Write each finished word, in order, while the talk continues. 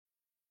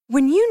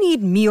When you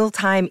need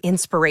mealtime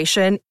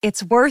inspiration,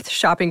 it's worth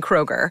shopping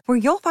Kroger, where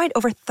you'll find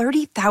over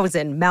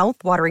 30,000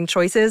 mouth-watering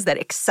choices that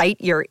excite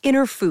your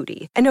inner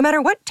foodie. And no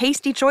matter what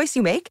tasty choice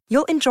you make,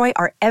 you'll enjoy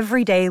our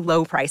everyday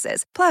low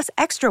prices, plus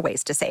extra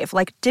ways to save,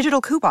 like digital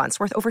coupons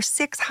worth over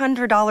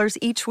 $600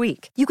 each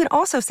week. You can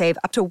also save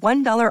up to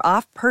 $1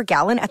 off per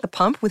gallon at the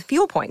pump with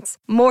fuel points.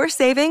 More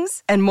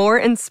savings and more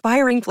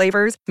inspiring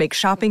flavors make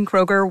shopping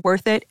Kroger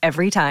worth it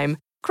every time.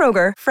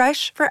 Kroger,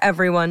 fresh for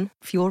everyone.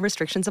 Fuel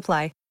restrictions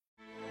apply.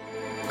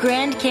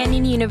 Grand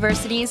Canyon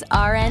University's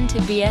RN to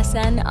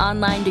BSN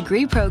online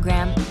degree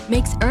program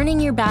makes earning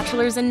your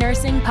bachelor's in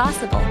nursing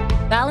possible.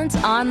 Balance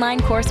online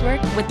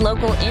coursework with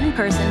local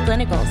in-person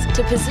clinicals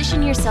to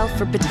position yourself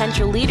for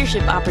potential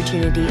leadership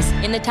opportunities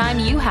in the time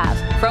you have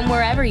from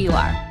wherever you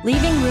are,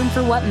 leaving room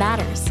for what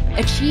matters.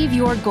 Achieve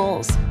your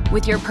goals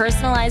with your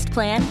personalized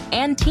plan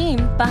and team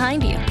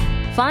behind you.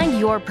 Find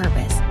your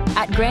purpose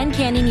at Grand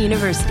Canyon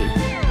University.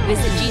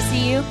 Visit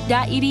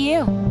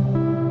gcu.edu.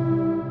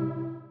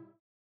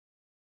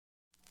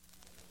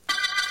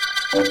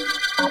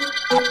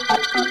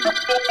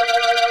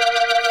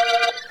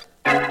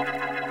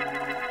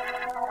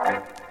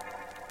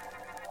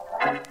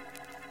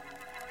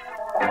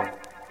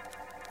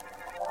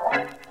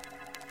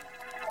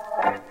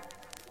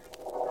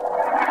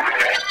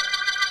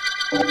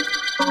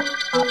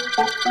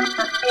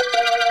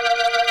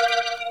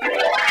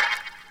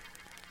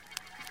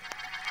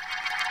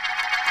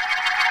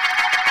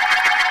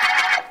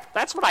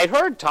 That's what I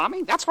heard,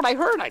 Tommy. That's what I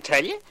heard, I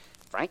tell you.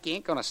 Frankie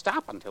ain't gonna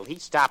stop until he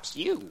stops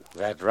you.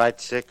 That right,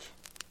 Chick?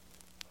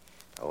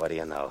 Oh, what do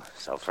you know?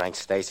 So Frank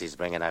Stacy's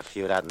bringing our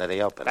feud out into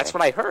the open, That's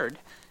what I heard.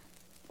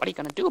 What are you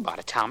gonna do about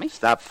it, Tommy?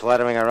 Stop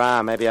fluttering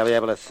around. Maybe I'll be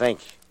able to think.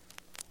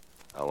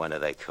 Oh, when do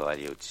they call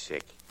you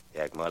Chick?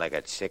 You act more like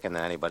a chicken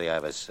than anybody I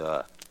ever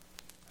saw.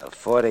 A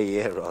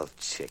 40-year-old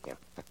chicken.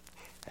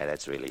 Hey,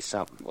 that's really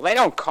something. Well, they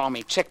don't call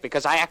me Chick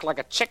because I act like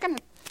a chicken.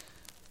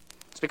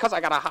 It's because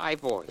I got a high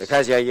voice.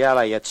 Because you're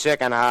yellow, you're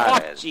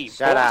chicken-hearted. Oh, gee,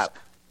 Shut boss. up.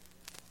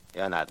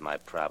 You're not my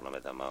problem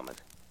at the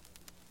moment.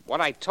 What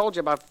I told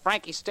you about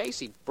Frankie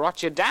Stacy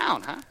brought you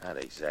down, huh? Not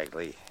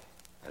exactly.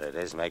 But it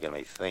is making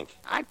me think.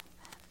 I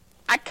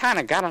kind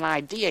of got an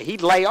idea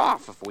he'd lay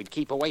off if we'd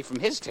keep away from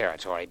his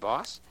territory,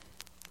 boss.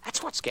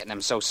 That's what's getting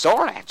him so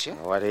sore at you.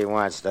 What he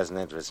wants doesn't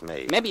interest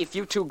me. Maybe if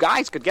you two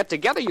guys could get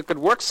together, you could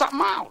work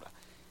something out.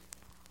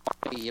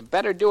 You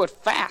better do it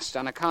fast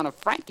on account of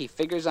Frankie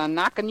figures on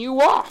knocking you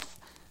off.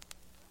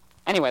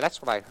 Anyway, that's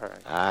what I heard.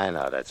 I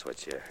know that's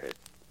what you heard.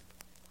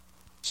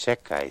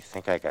 Chick, I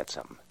think I got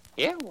something.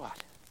 Yeah, what?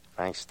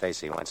 Frank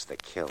Stacy wants to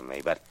kill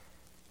me, but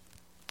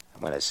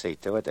I'm going to see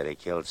to it that he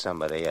killed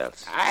somebody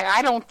else.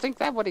 I don't think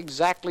that would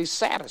exactly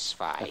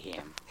satisfy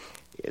him.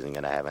 He isn't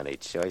going to have any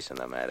choice in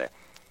the matter.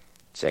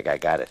 Chick, I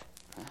got it.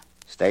 Huh?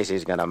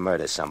 Stacy's going to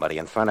murder somebody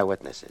in front of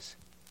witnesses.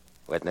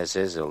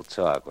 Witnesses who'll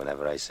talk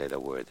whenever I say the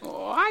word.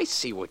 Oh, I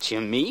see what you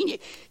mean.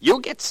 You'll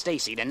get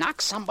Stacy to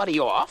knock somebody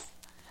off,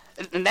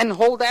 and then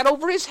hold that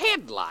over his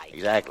head like.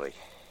 Exactly.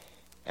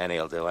 And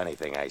he'll do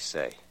anything I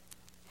say.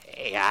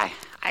 Hey,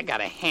 I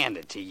gotta hand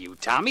it to you,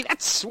 Tommy.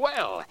 That's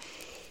swell.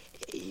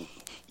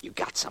 You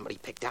got somebody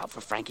picked out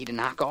for Frankie to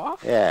knock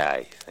off? Yeah,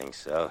 I think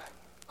so.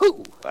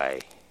 Who?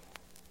 Why,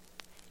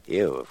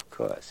 you, of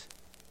course.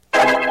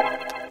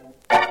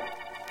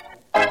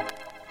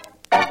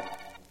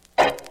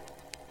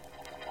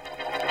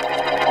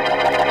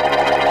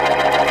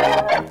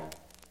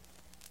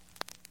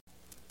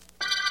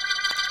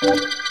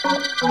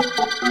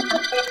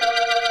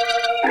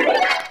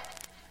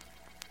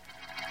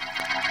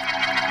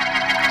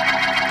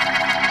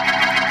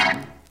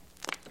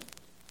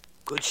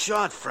 Good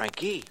shot,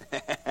 Frankie.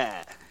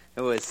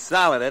 It was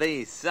solid,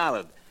 Eddie,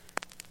 solid.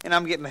 And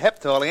I'm getting hep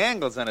to all the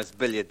angles on this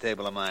billiard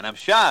table of mine. I'm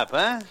sharp,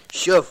 huh?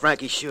 Sure,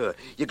 Frankie, sure.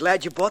 You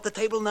glad you bought the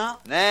table now?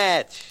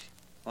 Natch.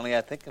 Only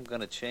I think I'm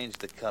going to change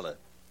the color.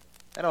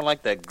 I don't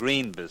like that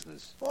green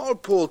business. All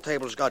pool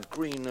tables got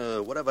green,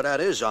 whatever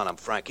that is on them,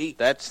 Frankie.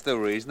 That's the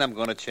reason I'm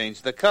going to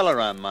change the color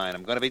on mine.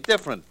 I'm going to be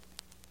different.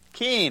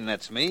 Keen,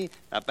 that's me.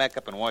 Now back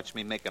up and watch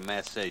me make a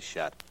massé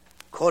shot.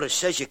 Quarter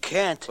says you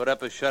can't. Put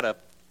up or shut up.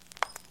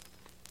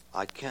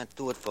 I can't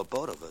do it for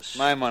both of us.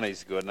 My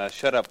money's good. Now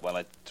shut up while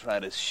I try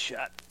this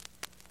shot.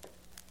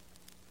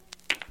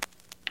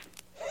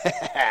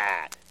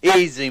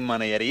 Easy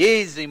money, Eddie,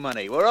 easy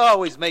money. We're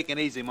always making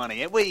easy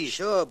money, ain't we?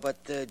 Sure,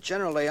 but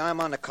generally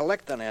I'm on the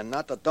collecting end,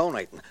 not the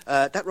donating.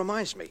 That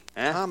reminds me.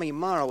 Huh? Tommy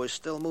Morrow is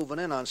still moving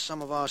in on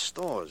some of our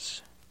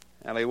stores.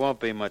 Well, he won't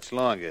be much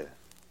longer.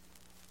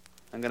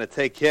 I'm going to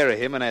take care of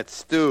him and that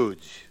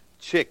stooge,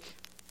 Chick.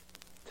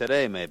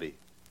 Today, maybe.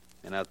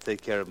 And I'll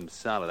take care of him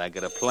solid. I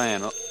got a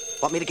plan. Oh,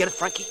 Want me to get it,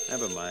 Frankie?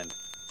 never mind.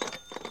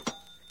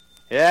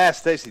 Yeah,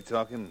 Stacy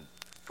talking.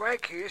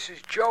 Frankie, this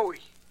is Joey.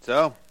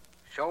 So?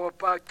 So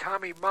about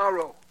Tommy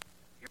Morrow.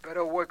 You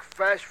better work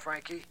fast,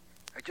 Frankie.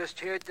 I just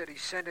heard that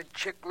he's sending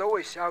Chick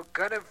Lewis out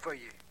gunning for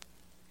you.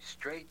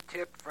 Straight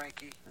tip,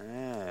 Frankie.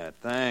 Yeah,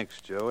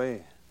 thanks,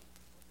 Joey.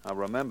 I'll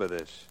remember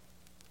this.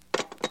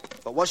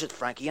 What was it,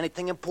 Frankie?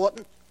 Anything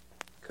important?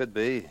 Could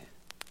be.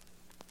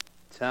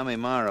 Tommy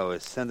Morrow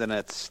is sending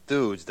that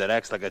stooge that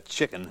acts like a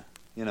chicken,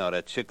 you know,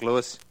 that Chick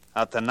Lewis,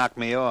 out to knock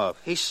me off.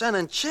 He's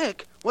sending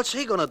Chick? What's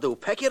he gonna do,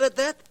 peck you to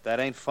death? That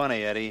ain't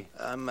funny, Eddie.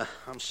 I'm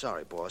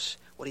sorry, boss.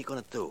 What are you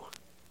gonna do?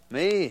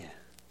 Me?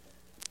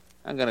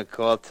 I'm gonna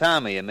call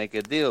Tommy and make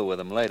a deal with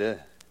him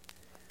later.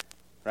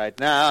 Right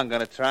now, I'm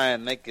gonna try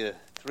and make a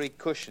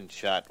 3-cushion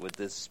shot with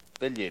this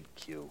billiard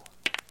cue.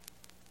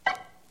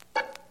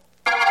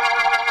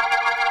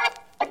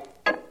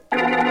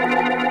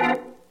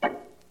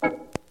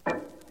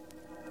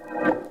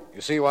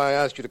 You see why I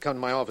asked you to come to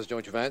my office,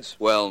 don't you, Vance?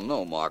 Well,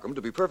 no, Markham.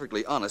 To be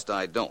perfectly honest,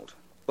 I don't.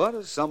 But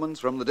a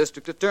summons from the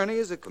district attorney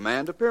is a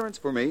command appearance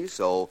for me,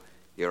 so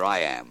here I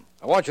am.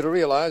 I want you to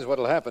realize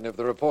what'll happen if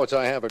the reports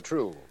I have are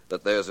true.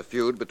 That there's a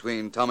feud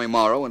between Tommy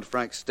Morrow and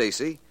Frank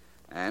Stacy,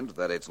 and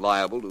that it's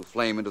liable to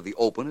flame into the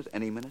open at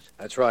any minute.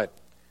 That's right.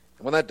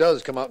 And when that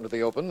does come out into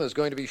the open, there's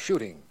going to be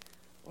shooting.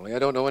 Only I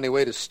don't know any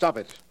way to stop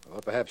it.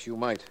 Or perhaps you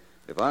might.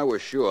 If I were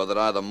sure that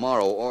either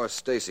Morrow or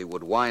Stacy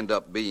would wind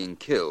up being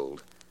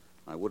killed,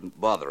 I wouldn't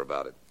bother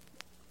about it.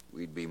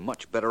 We'd be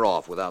much better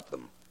off without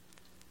them.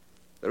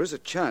 There is a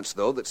chance,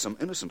 though, that some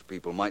innocent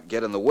people might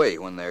get in the way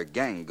when their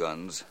gang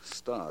guns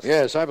start.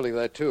 Yes, I believe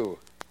that, too.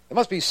 There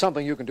must be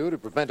something you can do to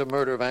prevent a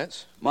murder,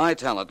 Vance. My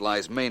talent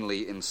lies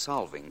mainly in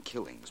solving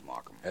killings,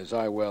 Markham. As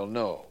I well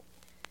know.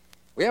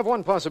 We have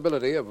one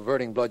possibility of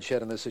averting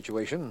bloodshed in this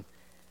situation.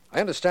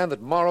 I understand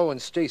that Morrow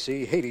and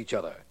Stacy hate each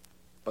other,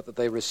 but that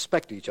they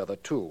respect each other,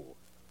 too,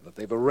 and that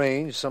they've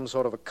arranged some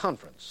sort of a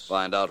conference.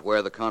 Find out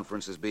where the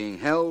conference is being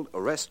held,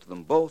 arrest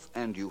them both,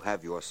 and you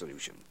have your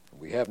solution.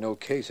 We have no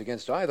case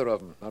against either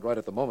of them, not right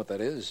at the moment, that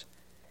is.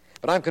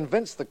 But I'm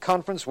convinced the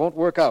conference won't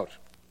work out,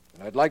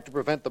 and I'd like to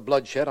prevent the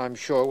bloodshed I'm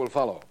sure will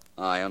follow.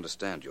 I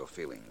understand your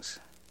feelings.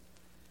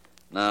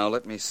 Now,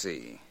 let me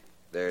see.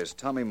 There's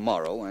Tommy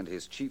Morrow and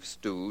his chief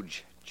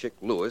stooge, Chick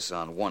Lewis,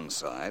 on one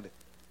side.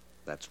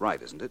 That's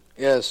right, isn't it?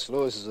 Yes,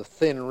 Lewis is a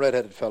thin,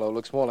 red-headed fellow,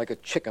 looks more like a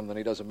chicken than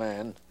he does a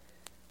man.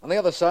 On the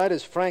other side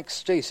is Frank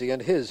Stacy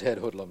and his head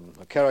hoodlum,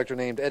 a character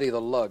named Eddie the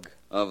Lug.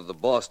 Of the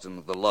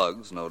Boston the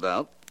Lugs, no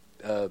doubt.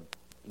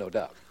 No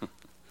doubt.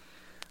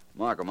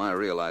 Markham, I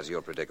realize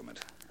your predicament,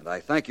 and I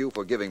thank you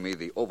for giving me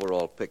the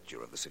overall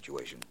picture of the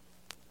situation.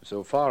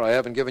 So far, I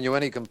haven't given you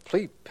any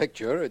complete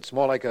picture. It's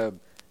more like a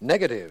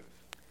negative.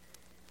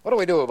 What do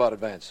we do about it,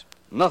 Vance?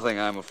 Nothing,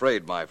 I'm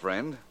afraid, my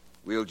friend.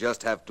 We'll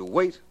just have to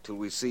wait till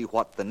we see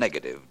what the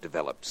negative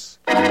develops.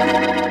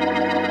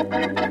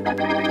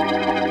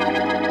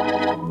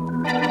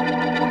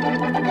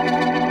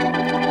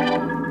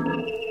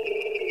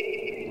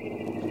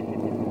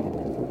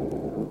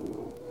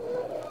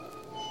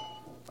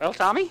 Well,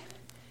 Tommy,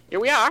 here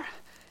we are.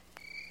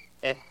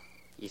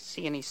 You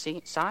see any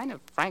sign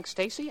of Frank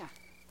Stacy?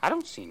 I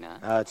don't see none.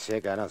 Oh,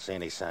 Chick, I don't see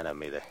any sign of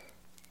him either.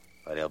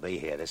 But he'll be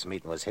here. This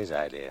meeting was his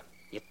idea.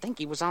 You think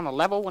he was on the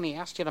level when he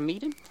asked you to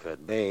meet him?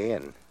 Could be,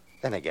 and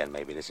then again,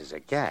 maybe this is a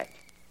gag.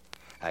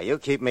 You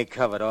keep me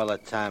covered all the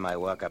time I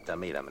walk up to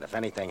meet him, and if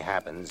anything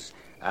happens,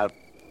 I'll...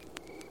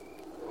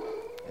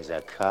 There's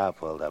a car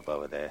pulled up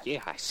over there.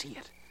 Yeah, I see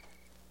it.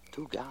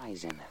 2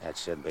 guys in it. That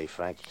should be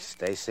Frank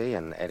Stacy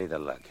and Eddie the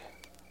Lug.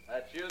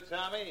 That's you,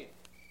 Tommy?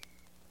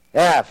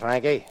 Yeah,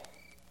 Frankie.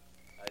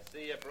 I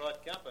see you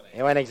brought company.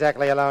 You ain't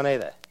exactly alone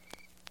either.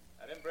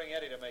 I didn't bring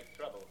Eddie to make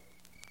trouble.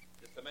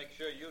 Just to make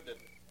sure you didn't.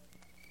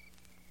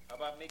 How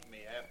about meeting me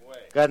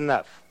halfway? Good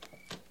enough.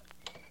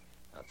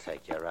 I'll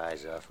take your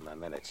eyes off him a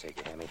minute, Chick,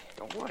 you hear me?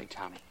 Don't worry,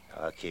 Tommy.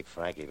 I'll keep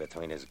Frankie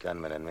between his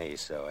gunman and me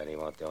so Eddie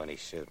won't do any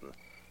shooting.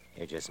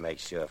 You just make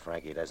sure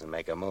Frankie doesn't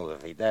make a move.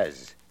 If he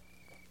does,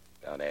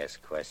 don't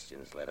ask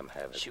questions. Let him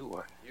have it.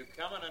 Sure. You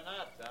coming or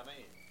not,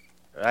 Tommy?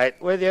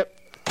 Right with you.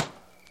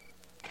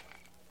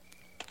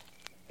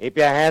 Keep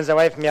your hands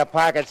away from your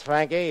pockets,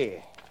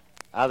 Frankie.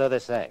 I'll do the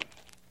same.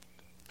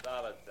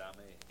 Solid,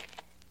 Tommy.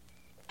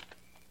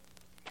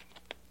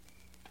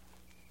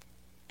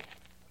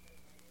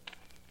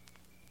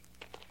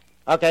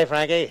 Okay,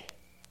 Frankie.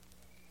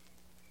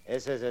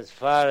 This is as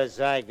far as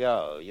I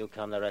go. You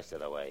come the rest of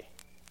the way.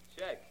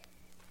 Check.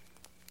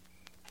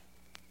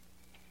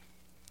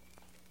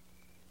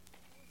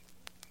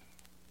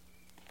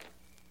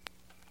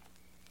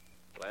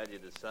 Glad you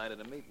decided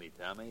to meet me,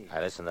 Tommy. I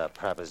listen to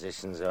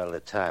propositions all the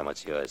time.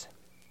 What's yours?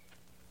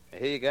 I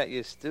hear you got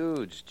your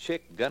stooge,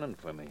 Chick, gunning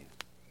for me.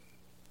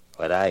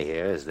 What I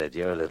hear is that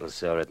you're a little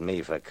sore at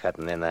me for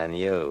cutting in on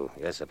you.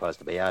 You're supposed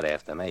to be out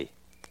after me.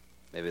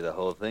 Maybe the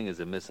whole thing is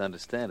a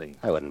misunderstanding.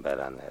 I wouldn't bet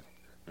on that.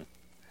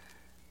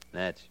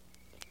 Natch.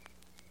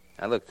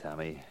 Now look,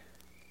 Tommy.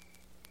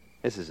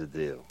 This is a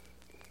deal.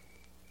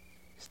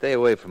 Stay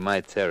away from my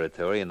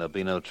territory and there'll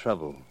be no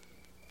trouble.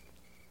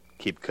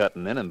 Keep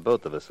cutting in and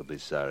both of us will be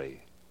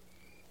sorry.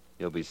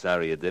 You'll be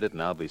sorry you did it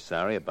and I'll be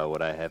sorry about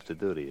what I have to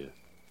do to you.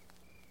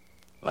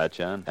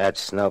 Latch on?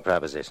 That's no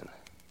proposition.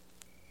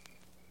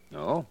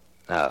 No?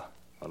 No.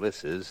 Well,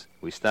 this is.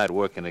 We start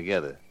working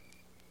together.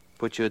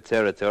 Put your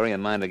territory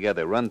and mine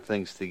together. Run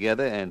things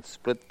together and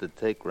split the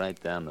take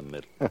right down the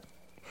middle.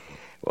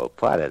 Well,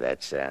 part of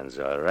that sounds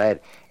all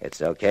right.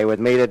 It's okay with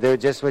me to do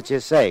just what you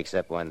say,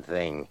 except one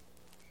thing.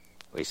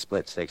 We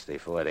split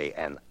 60-40,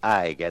 and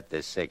I get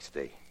the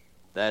 60.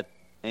 That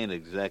ain't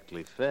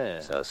exactly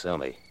fair. So sue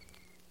me.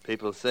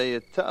 People say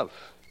you're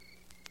tough.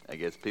 I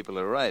guess people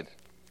are right.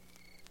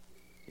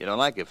 You don't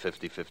like a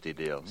 50-50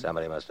 deal.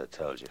 Somebody must have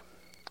told you.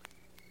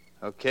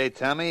 Okay,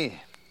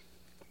 Tommy.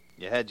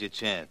 You had your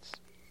chance.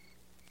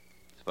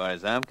 As far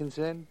as I'm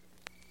concerned,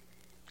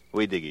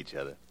 we dig each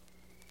other.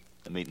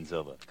 The meeting's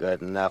over.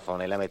 Good enough,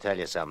 only let me tell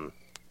you something.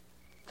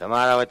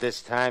 Tomorrow at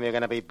this time, you're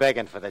going to be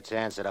begging for the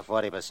chance at a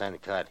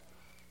 40% cut.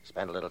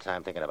 Spend a little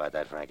time thinking about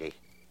that, Frankie.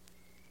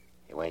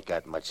 You ain't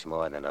got much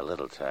more than a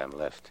little time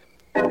left.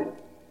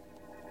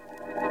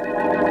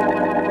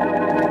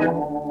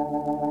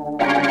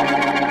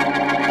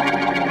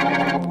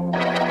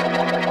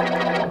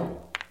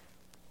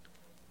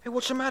 Hey,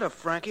 what's the matter,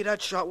 Frankie?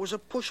 That shot was a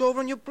pushover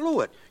and you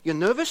blew it. You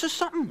nervous or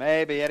something?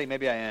 Maybe, Eddie,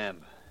 maybe I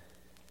am.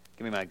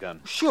 Give me my gun.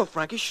 Sure,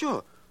 Frankie,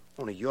 sure.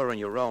 Only you're in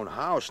your own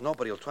house.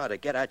 Nobody'll try to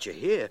get at you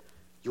here.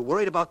 You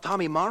worried about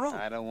Tommy Morrow?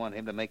 I don't want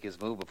him to make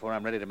his move before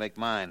I'm ready to make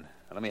mine.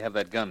 Now, let me have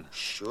that gun.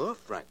 Sure,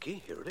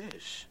 Frankie. Here it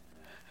is.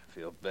 I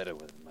feel better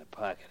with it in my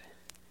pocket.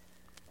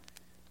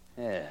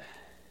 Yeah.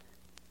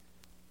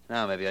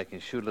 Now maybe I can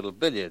shoot a little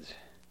billiards.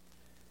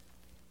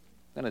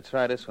 I'm going to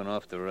try this one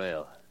off the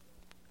rail.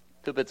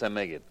 2 bits I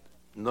make it.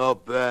 No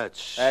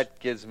bets. That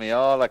gives me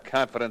all the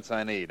confidence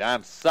I need.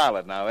 I'm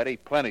solid now, Eddie.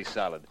 Plenty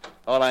solid.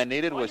 All I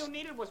needed was... All you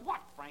needed was what,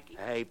 Frankie?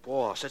 Hey,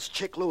 boss, that's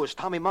Chick Lewis,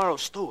 Tommy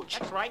Morrow's stooge.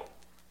 That's right.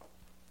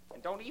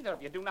 And don't either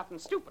of you do nothing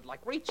stupid like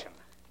reach him.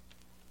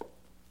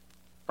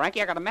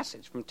 Frankie, I got a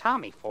message from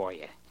Tommy for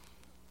you.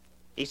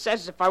 He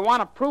says if I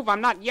want to prove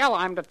I'm not yellow,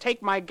 I'm to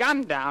take my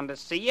gun down to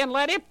see you and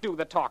let it do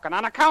the talking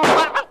on account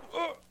of...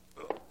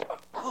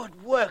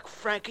 Good work,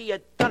 Frankie. You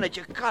done it.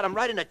 You got him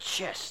right in the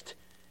chest.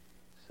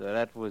 So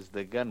that was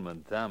the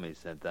gunman Tommy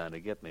sent down to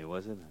get me,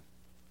 was it?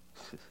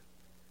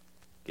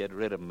 Get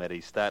rid of him, Eddie.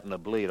 Starting to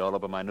bleed all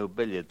over my new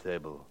billiard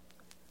table.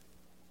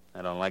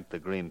 I don't like the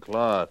green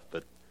cloth,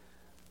 but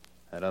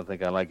I don't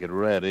think I like it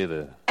red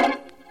either.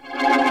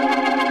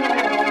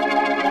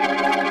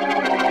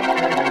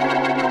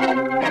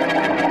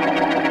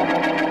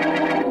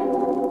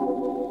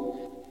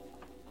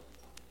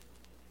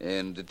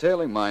 In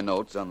detailing my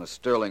notes on the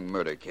Sterling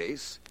murder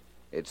case,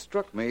 it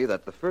struck me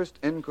that the first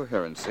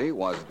incoherency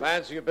was...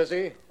 Vance, are you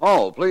busy?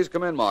 Oh, please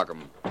come in,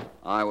 Markham.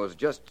 I was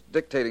just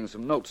dictating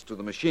some notes to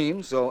the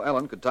machine so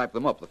Ellen could type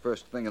them up the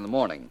first thing in the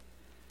morning.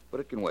 But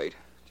it can wait.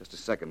 Just a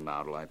second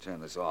now till I turn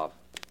this off.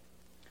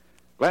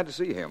 Glad to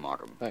see you here,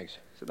 Markham. Thanks.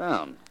 Sit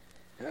down.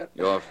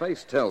 Your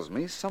face tells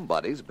me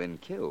somebody's been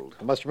killed.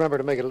 I must remember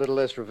to make it a little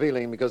less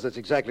revealing because that's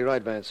exactly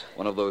right, Vance.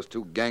 One of those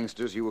 2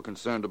 gangsters you were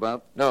concerned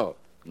about? No.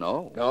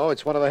 No? No,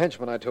 it's one of the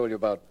henchmen I told you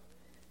about.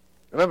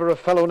 Remember a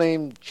fellow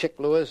named Chick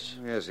Lewis?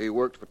 Yes, he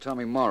worked for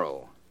Tommy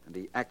Morrow, and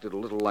he acted a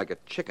little like a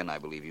chicken, I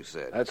believe you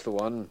said. That's the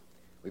one.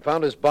 We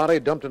found his body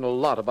dumped in a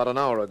lot about an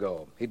hour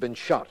ago. He'd been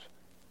shot.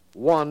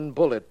 1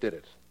 bullet did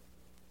it.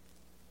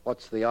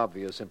 What's the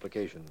obvious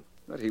implication?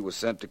 That he was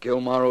sent to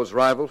kill Morrow's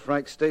rival,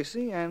 Frank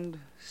Stacy, and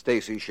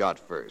Stacy shot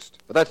first.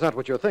 But that's not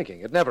what you're thinking.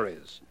 It never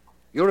is.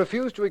 You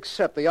refuse to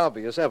accept the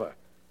obvious ever.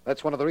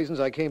 That's one of the reasons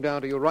I came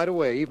down to you right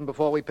away, even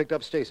before we picked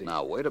up Stacy.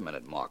 Now, wait a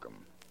minute, Markham.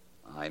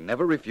 I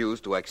never refuse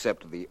to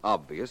accept the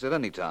obvious at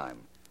any time.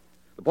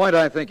 The point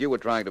I think you were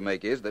trying to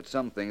make is that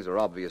some things are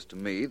obvious to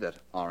me that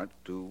aren't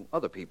to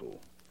other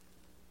people.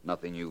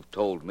 Nothing you've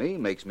told me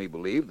makes me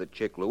believe that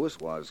Chick Lewis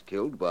was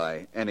killed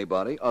by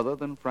anybody other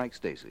than Frank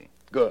Stacy.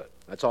 Good.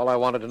 That's all I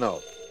wanted to know.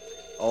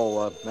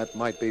 Oh, that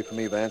might be for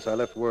me, Vance. I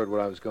left word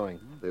where I was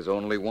going. There's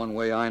only one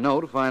way I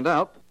know to find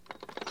out.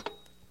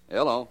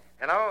 Hello.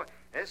 Hello,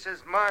 this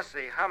is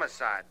Marcy,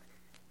 Homicide.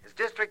 Is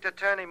District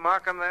Attorney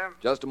Markham there?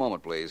 Just a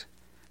moment, please.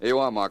 Here you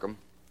are, Markham.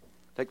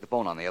 Take the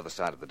phone on the other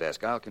side of the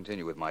desk. I'll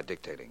continue with my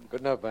dictating.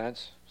 Good enough,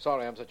 Vance.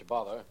 Sorry I'm such a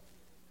bother.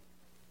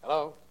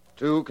 Hello?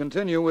 To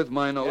continue with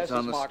my notes Yes,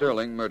 on the Markham.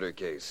 Sterling murder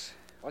case.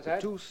 What's The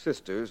that? 2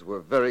 sisters were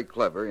very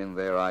clever in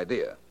their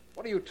idea.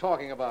 What are you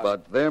talking about?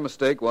 But their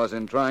mistake was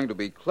in trying to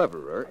be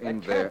cleverer That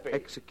in can't their be.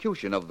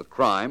 execution of the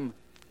crime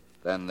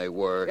than they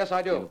were Yes,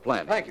 I do. in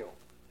planning. Thank you.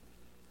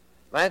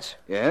 Vance?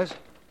 Yes?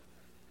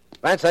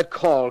 Vance, that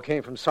call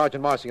came from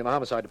Sergeant Marcy in the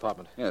homicide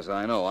department. Yes,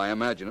 I know. I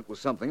imagine it was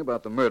something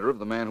about the murder of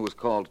the man who was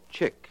called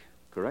Chick,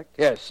 correct?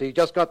 Yes, he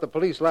just got the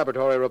police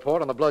laboratory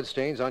report on the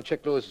bloodstains on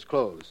Chick Lewis's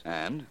clothes.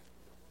 And?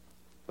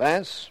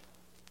 Vance,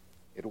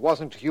 it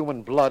wasn't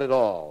human blood at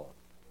all.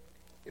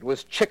 It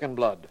was chicken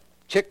blood.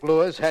 Chick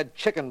Lewis had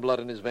chicken blood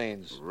in his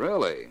veins.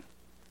 Really?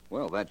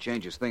 Well, that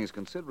changes things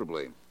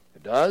considerably.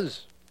 It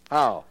does?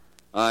 How?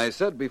 I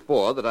said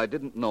before that I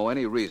didn't know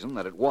any reason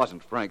that it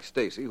wasn't Frank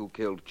Stacy who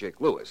killed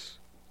Chick Lewis.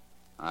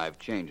 I've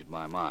changed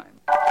my mind.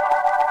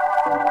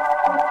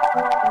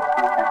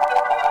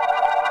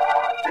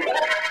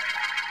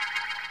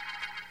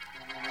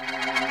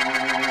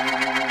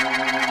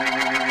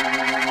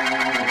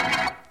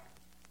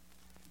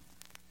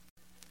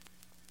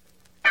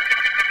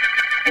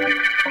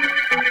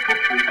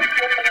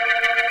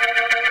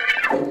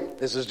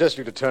 This is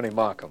District Attorney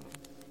Markham.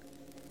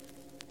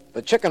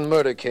 The chicken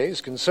murder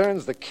case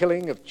concerns the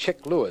killing of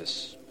Chick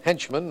Lewis,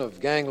 henchman of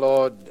gang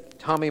lord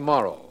Tommy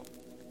Morrow.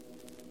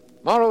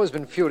 Morrow has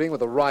been feuding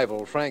with a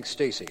rival, Frank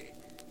Stacy,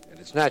 and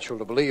it's natural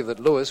to believe that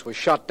Lewis was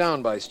shot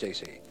down by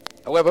Stacy.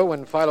 However,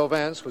 when Philo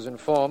Vance was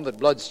informed that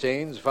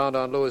bloodstains found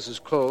on Lewis's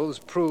clothes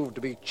proved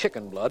to be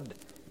chicken blood,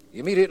 he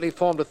immediately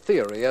formed a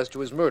theory as to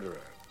his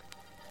murderer.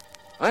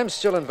 I'm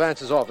still in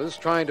Vance's office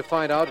trying to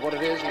find out what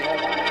it is he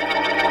has.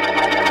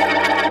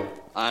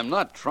 I'm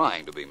not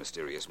trying to be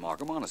mysterious,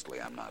 Markham. Honestly,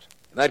 I'm not.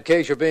 In that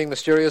case, you're being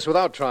mysterious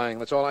without trying.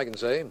 That's all I can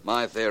say.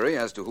 My theory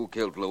as to who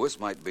killed Lewis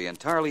might be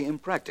entirely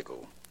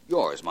impractical.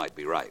 Yours might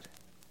be right.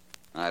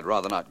 I'd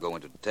rather not go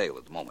into detail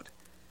at the moment.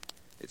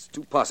 It's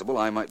too possible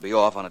I might be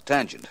off on a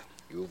tangent.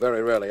 You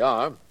very rarely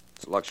are.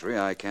 It's a luxury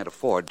I can't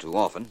afford too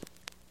often.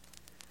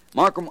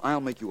 Markham,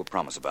 I'll make you a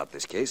promise about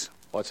this case.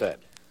 What's that?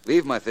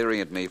 Leave my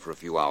theory and me for a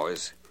few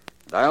hours,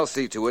 and I'll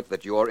see to it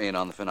that you're in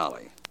on the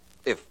finale.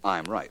 If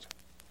I'm right.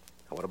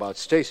 Now, what about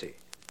Stacy?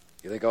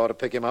 You think I ought to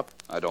pick him up?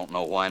 I don't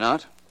know why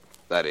not.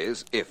 That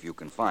is, if you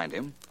can find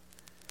him.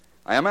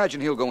 I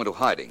imagine he'll go into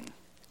hiding.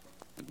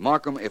 And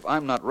Markham, if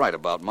I'm not right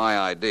about my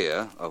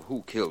idea of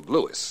who killed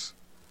Lewis,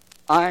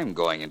 I'm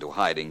going into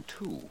hiding,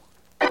 too.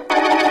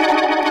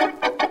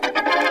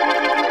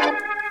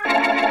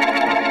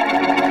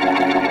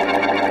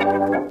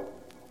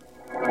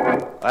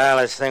 Well,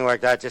 this thing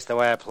worked out just the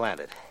way I planned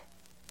it.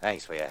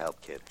 Thanks for your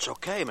help, kid. It's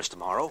okay, Mr.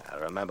 Morrow. Now,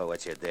 remember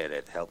what you did.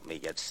 It helped me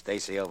get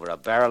Stacy over a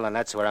barrel, and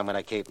that's where I'm going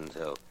to keep him,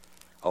 too.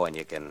 Oh, and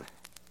you can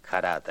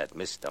cut out that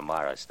Mr.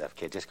 Morrow stuff,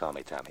 kid. Just call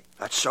me Tommy.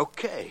 That's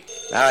okay.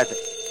 Now,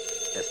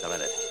 just a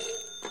minute.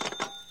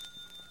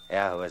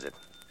 Yeah, who is it?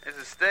 This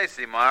is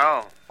Stacy,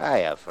 Morrow.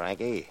 Hiya,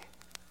 Frankie.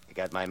 You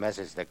got my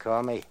message to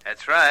call me?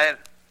 That's right.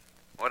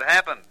 What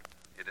happened?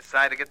 You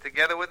decide to get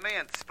together with me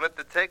and split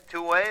the take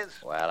 2 ways?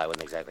 Well, I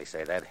wouldn't exactly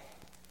say that.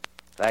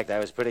 In fact, I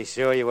was pretty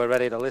sure you were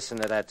ready to listen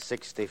to that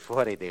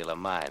 60-40 deal of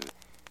mine.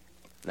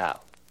 Now.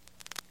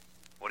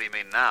 What do you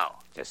mean now?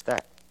 Just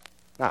that.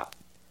 Now.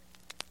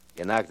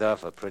 You knocked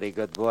off a pretty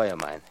good boy of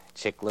mine,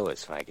 Chick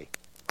Lewis, Frankie.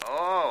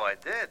 Oh, I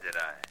did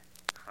I?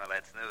 Well,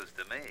 that's news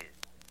to me.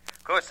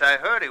 Of course, I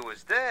heard he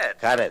was dead.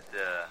 Cut it.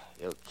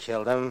 But, You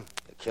killed him.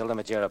 You killed him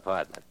at your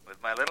apartment.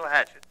 with my little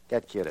hatchet.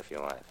 Get cute if you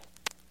want.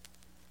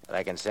 But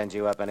I can send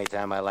you up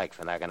anytime I like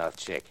for knocking off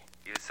Chick.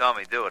 You saw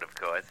me do it, of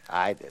course.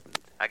 I didn't.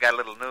 I got a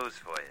little news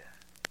for you.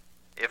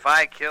 If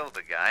I killed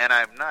the guy, and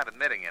I'm not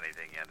admitting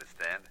anything, you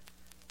understand,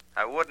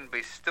 I wouldn't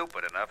be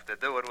stupid enough to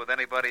do it with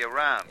anybody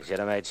around. You should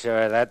have made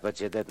sure of that,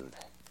 but you didn't.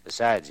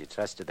 Besides, you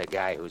trusted the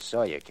guy who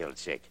saw you kill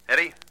Chick.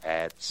 Eddie?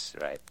 That's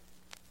right.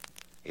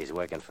 He's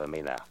working for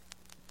me now.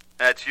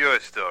 That's your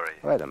story.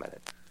 Wait a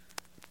minute.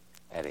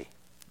 Eddie,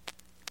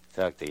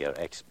 talk to your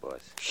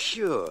ex-boss.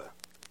 Sure.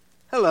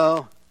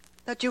 Hello.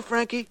 That you,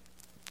 Frankie?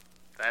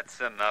 That's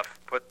enough.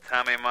 Put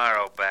Tommy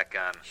Morrow back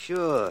on.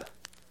 Sure.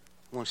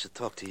 Wants to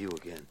talk to you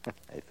again.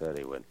 I thought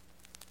he would.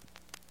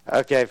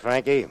 Okay,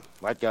 Frankie,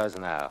 what goes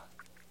now?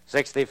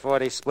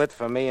 60-40 split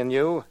for me and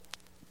you?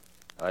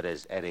 Or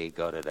does Eddie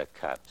go to the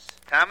cops?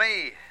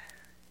 Tommy,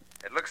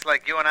 it looks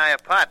like you and I are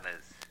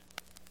partners.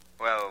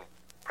 Well,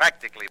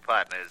 practically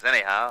partners,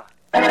 anyhow.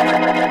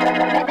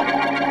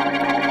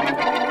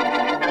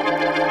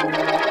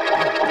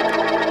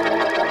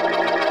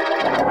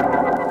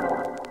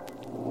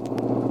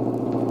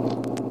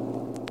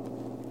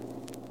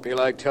 Feel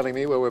like telling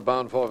me where we're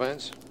bound for,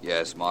 Vance?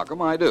 Yes,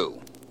 Markham, I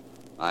do.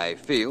 I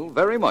feel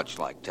very much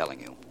like telling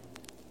you.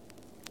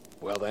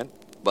 Well, then.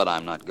 But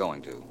I'm not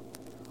going to.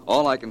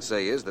 All I can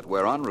say is that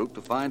we're en route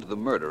to find the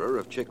murderer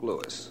of Chick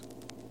Lewis.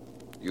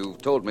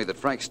 You've told me that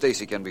Frank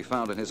Stacy can be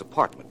found in his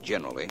apartment,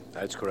 generally.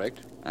 That's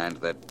correct. And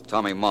that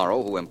Tommy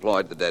Morrow, who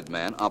employed the dead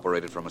man,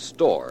 operated from a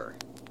store.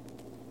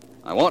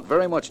 I want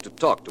very much to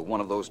talk to one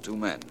of those 2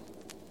 men.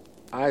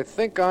 I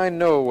think I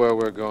know where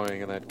we're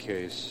going in that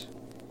case.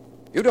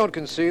 You don't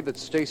concede that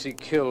Stacy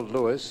killed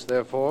Lewis,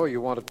 therefore you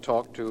want to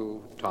talk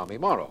to Tommy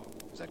Morrow.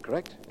 Is that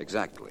correct?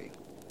 Exactly.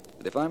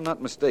 And if I'm not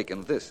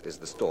mistaken, this is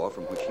the store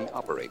from which he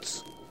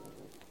operates.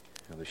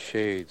 Now, the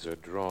shades are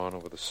drawn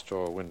over the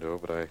store window,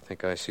 but I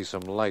think I see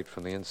some light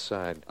from the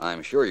inside.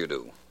 I'm sure you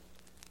do.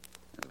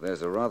 And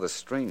there's a rather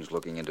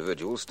strange-looking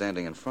individual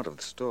standing in front of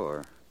the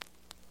store.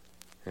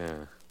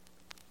 Yeah.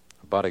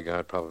 A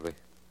bodyguard, probably.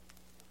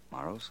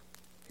 Morrow's?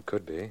 He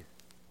could be.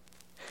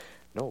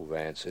 No,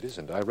 Vance, it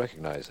isn't. I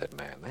recognize that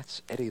man.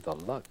 That's Eddie the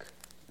Lug.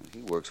 And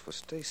he works for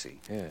Stacy.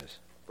 Yes.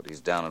 But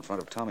he's down in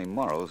front of Tommy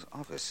Morrow's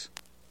office.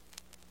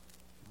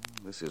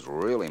 Well, this is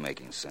really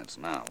making sense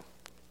now.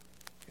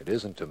 It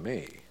isn't to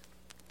me.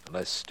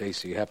 Unless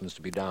Stacy happens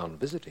to be down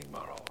visiting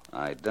Morrow.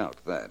 I doubt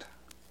that.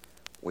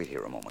 Wait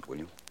here a moment, will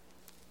you?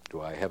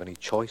 Do I have any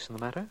choice in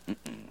the matter?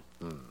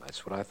 Mm-mm.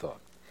 That's what I thought.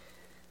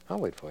 I'll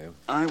wait for you.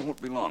 I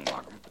won't be long,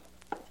 Markham.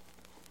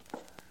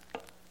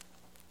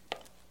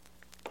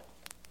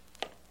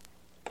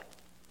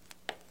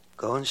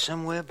 Going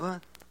somewhere,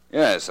 Bud?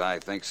 Yes, I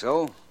think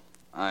so.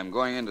 I'm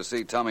going in to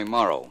see Tommy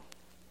Morrow.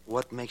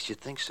 What makes you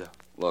think so?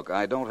 Look,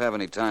 I don't have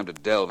any time to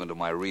delve into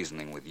my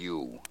reasoning with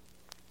you.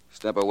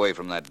 Step away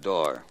from that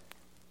door.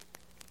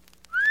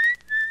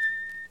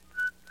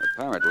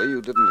 Apparently,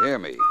 you didn't hear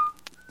me.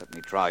 Let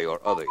me try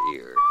your other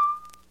ear.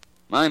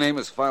 My name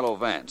is Philo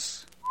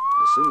Vance.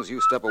 As soon as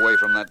you step away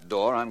from that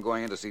door, I'm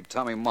going in to see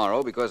Tommy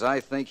Morrow because I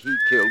think he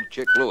killed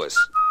Chick Lewis.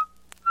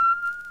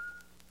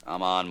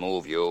 Come on,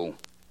 move, you.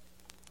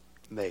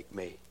 Make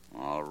me.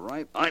 All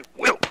right, I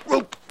will.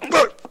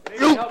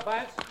 You help,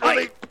 Vance?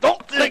 I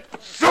don't think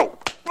so.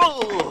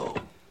 Oh,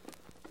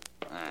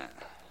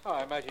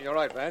 I imagine you're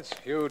right, Vance.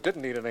 You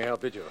didn't need any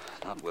help, did you?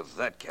 Not with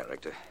that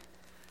character.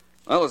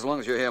 Well, as long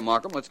as you're here,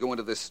 Markham, let's go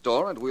into this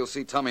store and we'll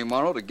see Tommy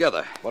Morrow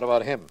together. What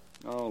about him?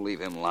 Oh, leave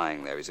him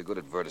lying there. He's a good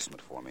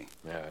advertisement for me.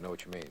 Yeah, I know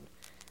what you mean.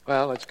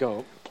 Well, let's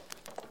go.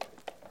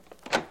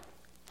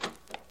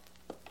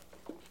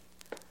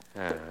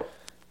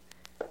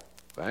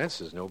 Vance,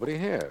 there's nobody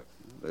here.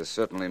 There's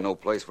certainly no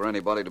place for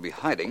anybody to be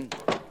hiding.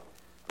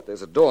 But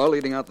there's a door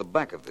leading out the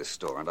back of this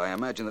store, and I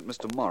imagine that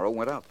Mr. Morrow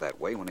went out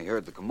that way when he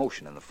heard the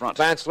commotion in the front.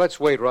 Vance, let's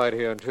wait right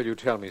here until you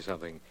tell me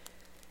something.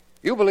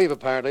 You believe,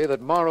 apparently, that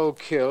Morrow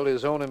killed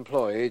his own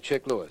employee,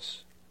 Chick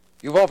Lewis.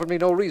 You've offered me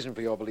no reason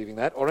for your believing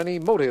that, or any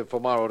motive for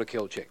Morrow to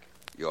kill Chick.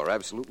 You're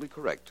absolutely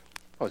correct.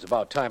 Oh, it's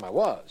about time I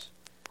was.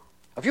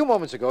 A few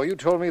moments ago, you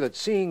told me that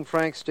seeing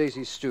Frank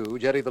Stacy's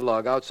stooge, Eddie the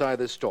Lug, outside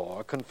this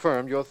store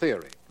confirmed your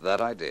theory. That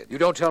I did. You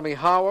don't tell me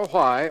how or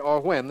why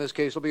or when this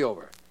case will be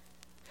over.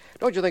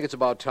 Don't you think it's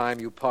about time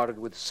you parted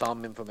with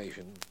some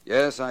information?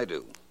 Yes, I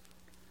do.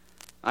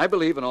 I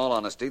believe, in all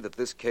honesty, that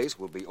this case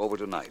will be over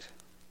tonight.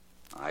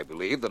 I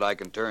believe that I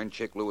can turn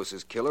Chick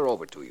Lewis's killer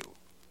over to you.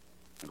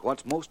 And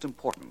what's most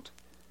important,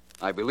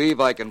 I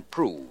believe I can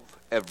prove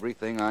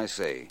everything I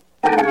say.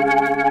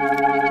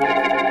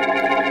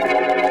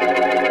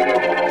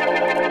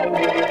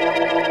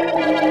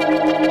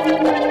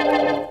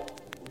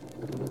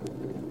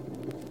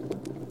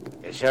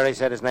 You sure he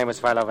said his name was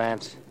Philo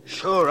Vance?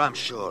 Sure, I'm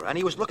sure. And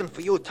he was looking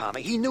for you,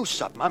 Tommy. He knew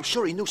something. I'm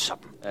sure he knew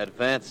something. That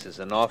Vance is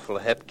an awful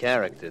hep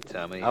character,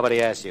 Tommy.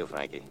 Nobody asked you,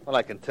 Frankie. Well,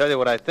 I can tell you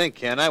what I think,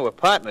 can't I? We're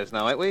partners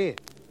now, ain't we?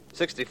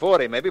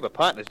 60-40 maybe, but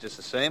partners just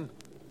the same.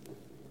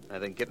 I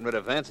think getting rid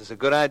of Vance is a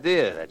good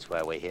idea. That's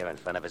why we're here in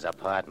front of his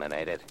apartment,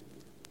 ain't it?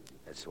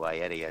 That's why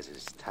Eddie has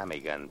his Tommy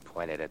gun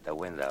pointed at the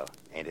window,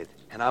 ain't it?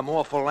 And I'm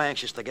awful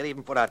anxious to get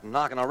even for that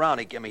knocking around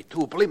he gave me,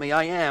 too. Believe me,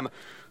 I am. A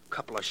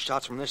couple of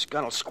shots from this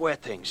gun will square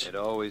things. It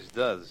always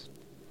does.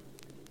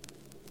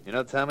 You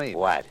know, Tommy?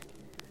 What?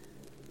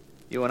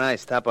 You and I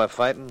stop our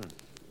fighting,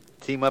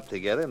 team up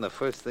together, and the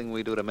first thing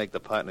we do to make the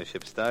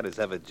partnership start is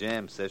have a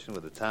jam session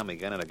with a Tommy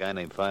gun and a guy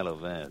named Philo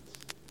Vance.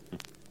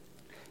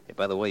 Hey,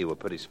 by the way, you were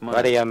pretty smart.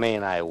 What do you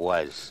mean I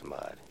was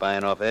smart?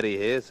 Buying off Eddie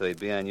here so he'd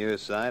be on your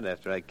side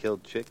after I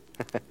killed Chick.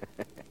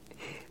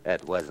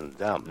 That wasn't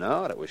dumb.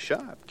 No, that was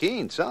sharp,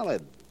 keen,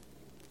 solid.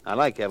 I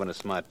like having a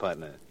smart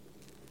partner.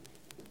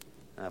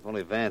 Now, if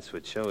only Vance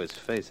would show his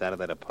face out of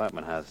that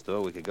apartment house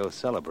door, we could go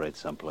celebrate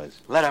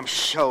someplace. Let him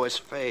show his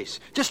face.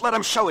 Just let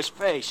him show his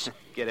face.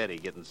 Get Eddie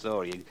getting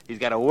sore. He's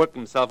got to work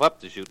himself up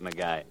to shooting a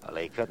guy. Well,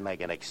 he could make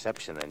an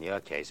exception in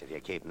your case if you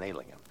keep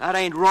needling him. That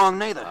ain't wrong,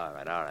 neither. All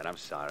right, I'm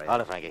sorry.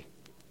 Hold it, Frankie.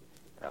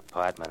 The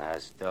apartment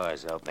has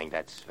doors opening.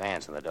 That's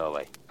Vance in the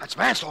doorway. That's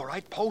Vance, all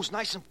right. Posed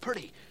nice and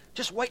pretty.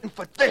 Just waiting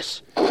for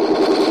this.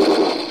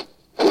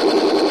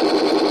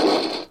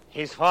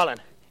 He's fallen.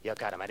 You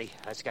got him, Eddie.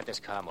 Let's get this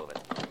car moving.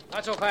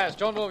 Not so fast.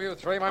 Don't move, you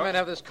three. My men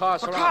have this car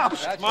surrounded.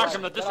 Cops! That's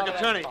Markham, right. the district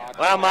attorney.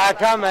 Well,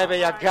 Markham, maybe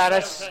you got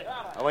us.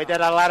 We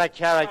did a lot of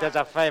characters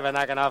a favor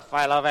knocking off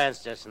Philo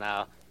Vance just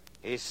now.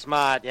 He's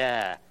smart,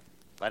 yeah.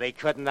 But he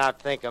couldn't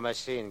outthink a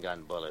machine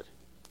gun bullet.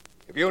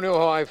 If you knew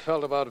how I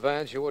felt about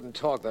Vance, you wouldn't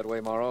talk that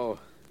way, Morrow.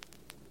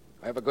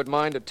 I have a good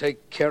mind to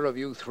take care of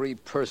you three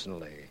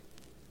personally.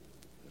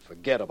 And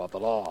forget about the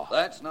law.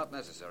 That's not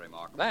necessary,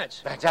 Markham.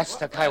 Vance. That's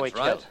the guy we That's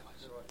right. killed.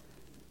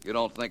 You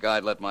don't think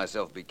I'd let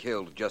myself be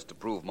killed just to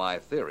prove my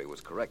theory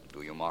was correct,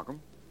 do you, Markham?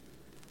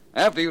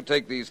 After you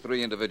take these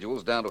three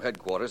individuals down to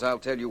headquarters, I'll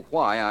tell you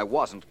why I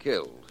wasn't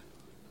killed,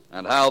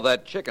 and how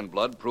that chicken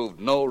blood proved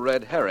no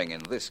red herring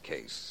in this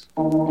case.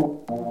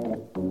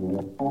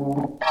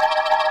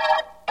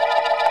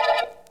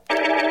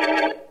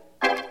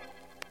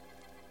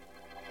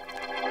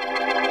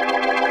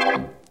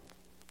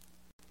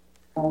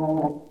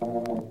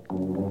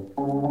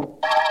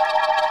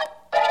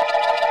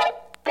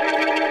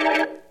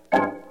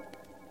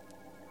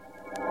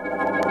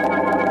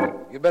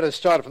 You'd better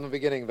start from the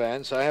beginning,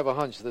 Vance. I have a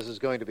hunch this is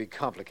going to be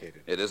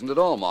complicated. It isn't at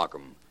all,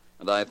 Markham,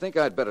 and I think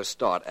I'd better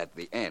start at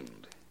the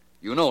end.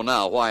 You know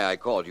now why I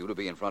called you to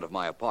be in front of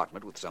my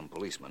apartment with some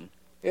policemen.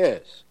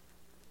 Yes.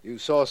 You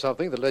saw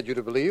something that led you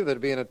to believe there'd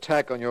be an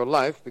attack on your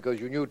life because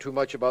you knew too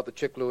much about the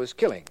Chick Lewis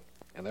killing.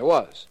 And there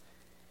was.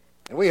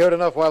 And we heard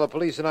enough while the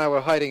police and I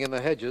were hiding in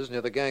the hedges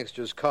near the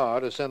gangster's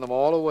car to send them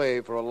all away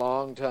for a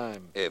long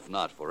time. If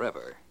not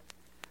forever.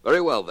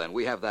 Very well, then.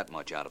 We have that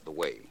much out of the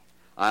way.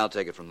 I'll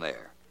take it from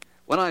there.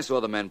 When I saw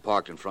the men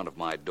parked in front of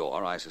my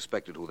door, I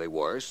suspected who they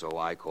were, so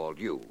I called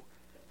you.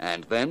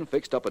 And then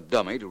fixed up a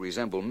dummy to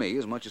resemble me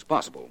as much as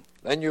possible.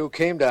 Then you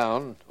came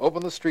down,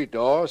 opened the street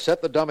door,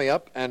 set the dummy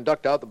up, and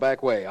ducked out the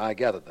back way. I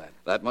gathered that.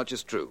 That much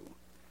is true.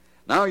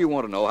 Now you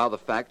want to know how the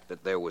fact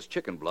that there was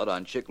chicken blood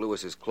on Chick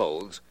Lewis's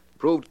clothes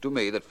proved to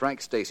me that Frank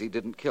Stacy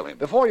didn't kill him.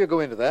 Before you go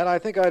into that, I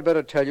think I'd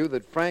better tell you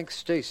that Frank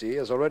Stacy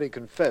has already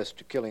confessed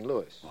to killing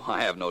Lewis. Well,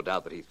 I have no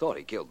doubt that he thought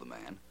he killed the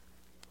man.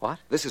 What?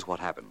 This is what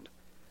happened.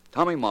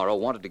 Tommy Morrow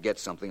wanted to get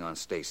something on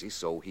Stacy,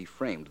 so he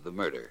framed the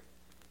murder.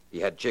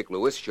 He had Chick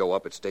Lewis show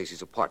up at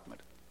Stacy's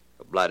apartment,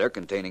 a bladder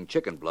containing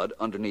chicken blood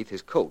underneath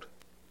his coat.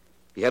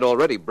 He had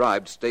already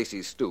bribed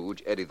Stacy's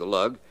stooge, Eddie the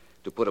Lug,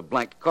 to put a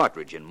blank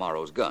cartridge in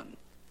Morrow's gun.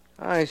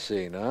 I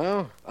see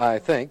now. I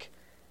think.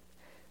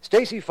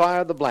 Stacy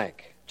fired the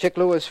blank. Chick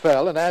Lewis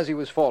fell, and as he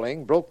was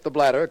falling, broke the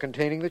bladder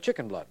containing the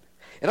chicken blood.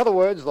 In other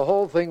words, the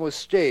whole thing was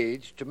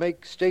staged to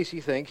make Stacy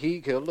think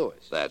he killed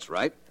Lewis. That's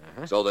right.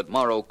 So that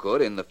Morrow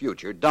could, in the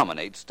future,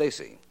 dominate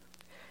Stacy.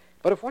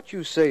 But if what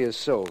you say is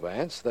so,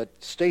 Vance, that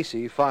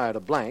Stacy fired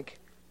a blank,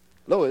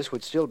 Lewis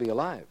would still be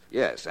alive.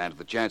 Yes, and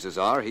the chances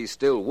are he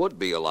still would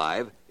be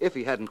alive if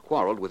he hadn't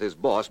quarreled with his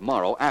boss,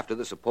 Morrow, after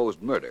the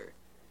supposed murder.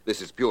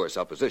 This is pure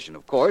supposition,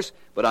 of course,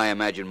 but I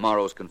imagine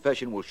Morrow's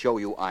confession will show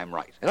you I'm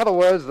right. In other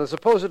words, the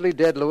supposedly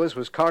dead Lewis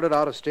was carted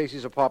out of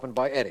Stacy's apartment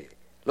by Eddie.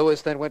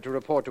 Lewis then went to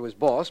report to his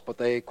boss, but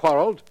they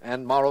quarreled,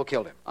 and Morrow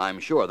killed him. I'm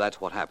sure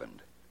that's what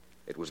happened.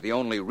 It was the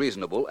only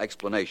reasonable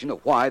explanation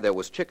of why there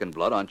was chicken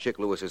blood on Chick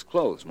Lewis's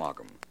clothes,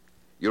 Markham.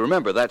 You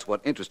remember that's what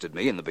interested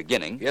me in the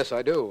beginning. Yes,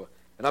 I do.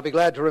 And I'll be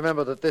glad to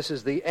remember that this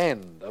is the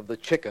end of the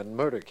chicken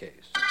murder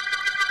case.